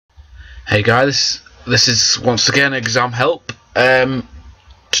Hey guys, this is once again ExamHelp.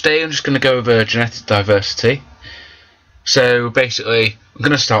 Today I'm just going to go over genetic diversity. So basically, I'm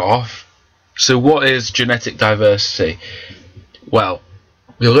going to start off. So what is genetic diversity? Well,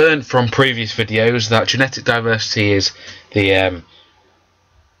 we learned from previous videos that genetic diversity is it's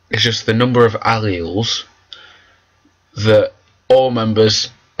just the number of alleles that all members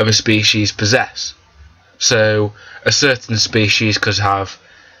of a species possess. So a certain species could have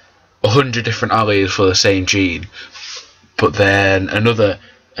 100 different alleles for the same gene, but then another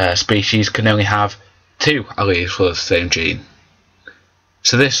species can only have 2 alleles for the same gene.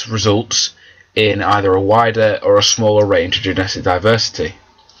 So this results in either a wider or a smaller range of genetic diversity.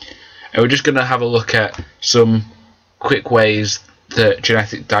 And we're just going to have a look at some quick ways that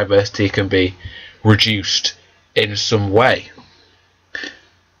genetic diversity can be reduced in some way.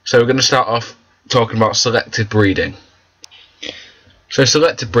 So we're going to start off talking about selective breeding. So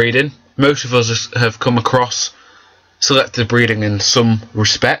selective breeding, most of us have come across selective breeding in some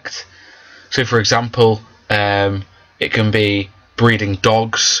respect. So for example, it can be breeding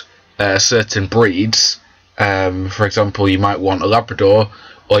dogs, certain breeds. For example, you might want a Labrador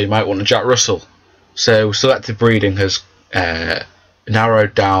or you might want a Jack Russell. So selective breeding has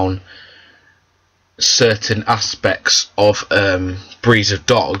narrowed down certain aspects of breeds of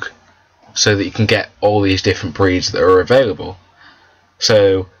dog so that you can get all these different breeds that are available.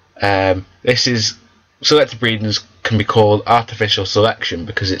 So selective breeding can be called artificial selection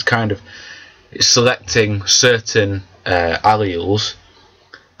because it's selecting certain alleles,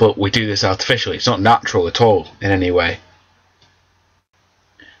 but we do this artificially. It's not natural at all in any way.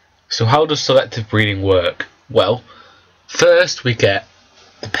 So how does selective breeding work? Well, first we get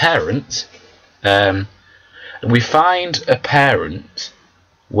the parent, and we find a parent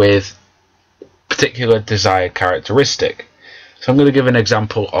with particular desired characteristic. So I'm going to give an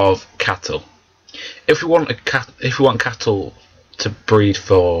example of cattle. If we want cattle to breed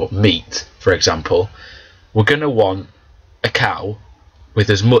for meat, for example, we're going to want a cow with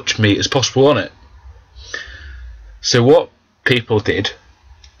as much meat as possible on it. So what people did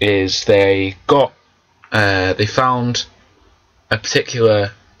is they found a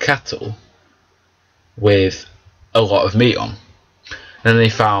particular cattle with a lot of meat on. Then they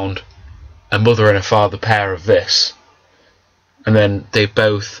found a mother and a father pair of this, and then they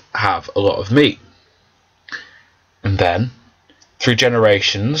both have a lot of meat. And then through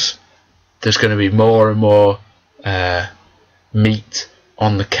generations there's going to be more and more meat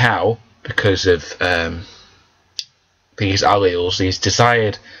on the cow because of these alleles, these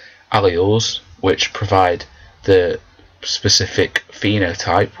desired alleles, which provide the specific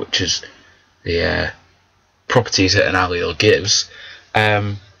phenotype, which is the properties that an allele gives.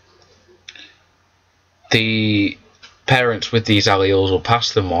 The parents with these alleles will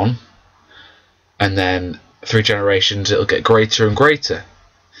pass them on, and then through generations it'll get greater and greater.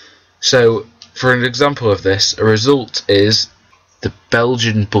 So for an example of this, a result is the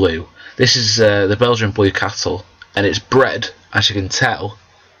Belgian Blue. This is the Belgian Blue cattle, and it's bred, as you can tell,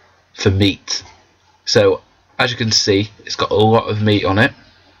 for meat. So as you can see, it's got a lot of meat on it.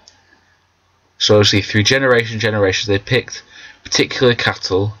 So obviously through generations they picked particular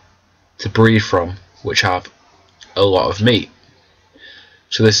cattle to breed from which have a lot of meat.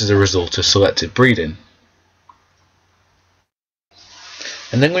 So this is a result of selective breeding.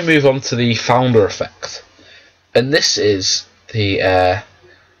 And then we move on to the founder effect, and this is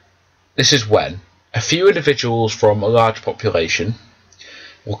when a few individuals from a large population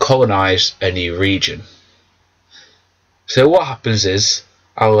will colonize a new region. So what happens is,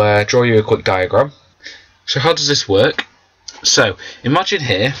 I'll draw you a quick diagram. So how does this work? So imagine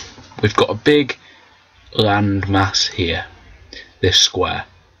here we've got a big land mass here, this square,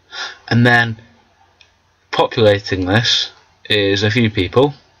 and then populating this is a few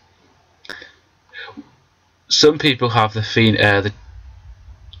people. Some people have the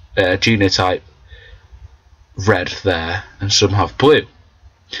genotype red there, and some have blue.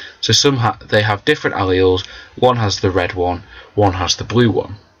 So they have different alleles. One has the red one has the blue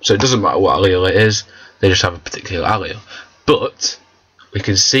one. So it doesn't matter what allele it is, they just have a particular allele. But we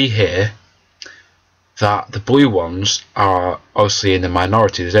can see here that the blue ones are obviously in the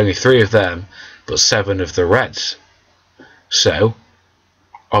minority. There's only 3 of them, but 7 of the reds. So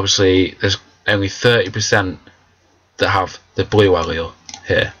obviously there's only 30% that have the blue allele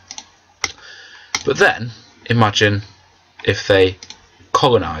here. But then imagine if they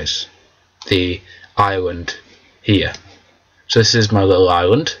colonize the island here. So this is my little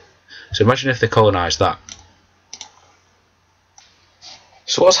island. So imagine if they colonize that.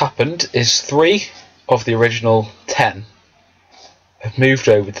 So what's happened is 3 of the original 10 have moved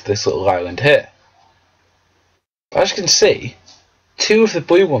over to this little island here. As you can see, 2 of the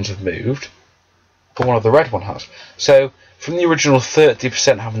blue ones have moved, but 1 of the red one has. So from the original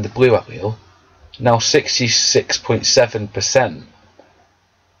 30% having the blue allele, now 66.7%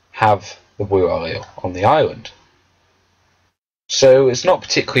 have the blue allele on the island. So it's not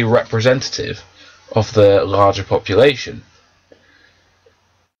particularly representative of the larger population.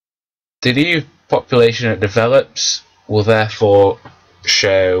 The new population that develops will therefore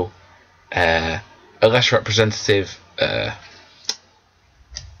show a less representative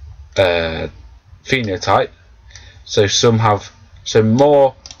phenotype. So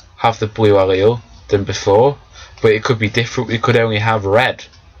more have the blue allele than before, but it could be different. We could only have red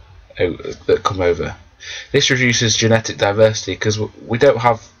that come over. This reduces genetic diversity because we don't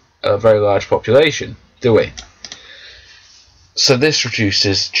have a very large population, do we? So this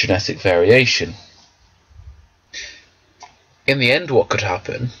reduces genetic variation. In the end, what could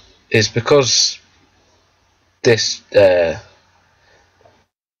happen is, because this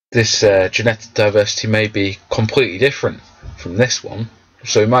genetic diversity may be completely different from this one,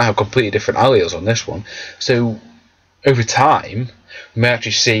 so we might have completely different alleles on this one, so over time we may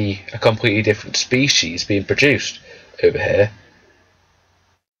actually see a completely different species being produced over here,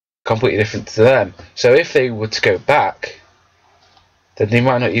 completely different to them. So if they were to go back, then they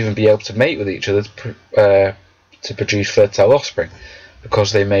might not even be able to mate with each other to produce fertile offspring,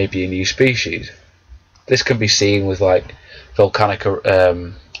 because they may be a new species. This can be seen with like volcanic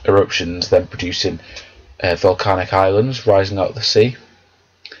eruptions then producing volcanic islands rising out of the sea.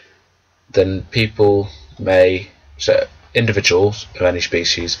 Then individuals of any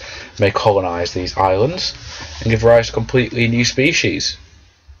species may colonize these islands and give rise to completely new species.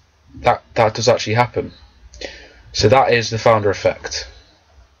 That does actually happen. So that is the founder effect.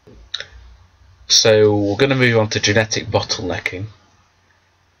 So we're going to move on to genetic bottlenecking,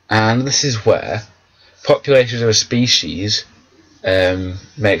 and this is where populations of a species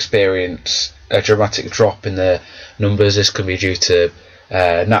may experience a dramatic drop in their numbers. This can be due to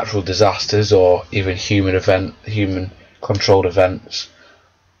natural disasters or even human controlled events.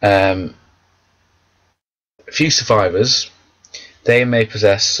 Few survivors, they may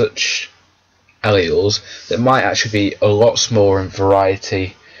possess such alleles that might actually be a lot smaller in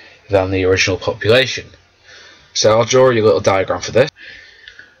variety than the original population. So I'll draw you a little diagram for this.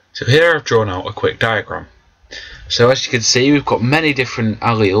 So here I've drawn out a quick diagram. So as you can see, we've got many different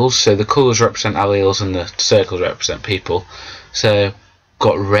alleles. So the colours represent alleles and the circles represent people. So we've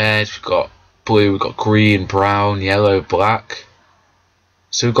got red, we've got blue, we've got green, brown, yellow, black.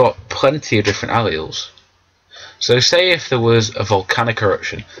 So we've got plenty of different alleles. So say if there was a volcanic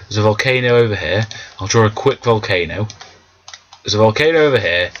eruption, there's a volcano over here. I'll draw a quick volcano. There's a volcano over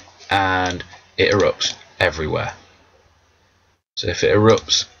here and it erupts everywhere. So if it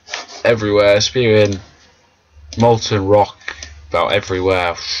erupts everywhere, spewing molten rock about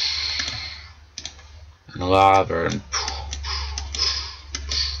everywhere, and lava, and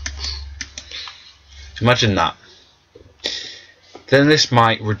imagine that. Then this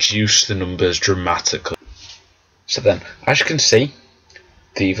might reduce the numbers dramatically. So then, as you can see,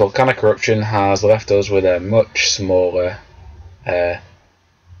 the volcanic eruption has left us with a much smaller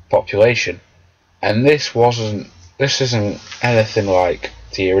population, and this isn't anything like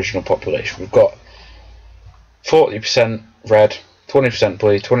the original population. We've got 40% red, 20%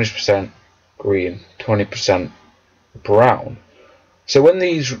 blue, 20% green, 20% brown. So when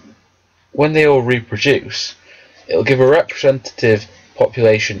they all reproduce, it'll give a representative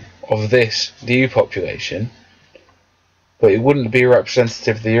population of this new population, but it wouldn't be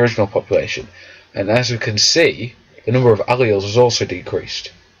representative of the original population. And as we can see, the number of alleles has also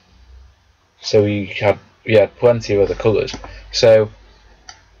decreased. So we had plenty of other colours. So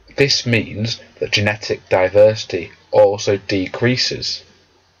this means that genetic diversity also decreases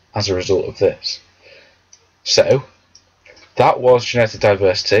as a result of this. So that was genetic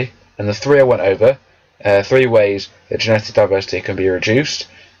diversity, and the 3 I went over, 3 ways that genetic diversity can be reduced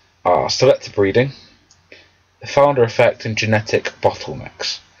are selective breeding, the founder effect, and genetic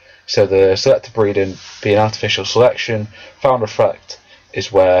bottlenecks. So the selective breeding being artificial selection, founder effect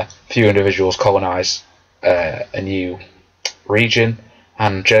is where few individuals colonize a new region,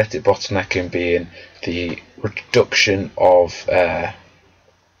 and genetic bottlenecking being the reduction of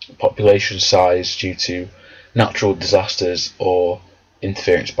population size due to natural disasters or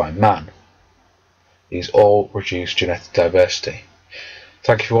interference by man. These all reduce genetic diversity.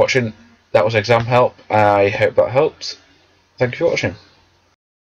 Thank you for watching. That was ExamHelp. I hope that helped. Thank you for watching.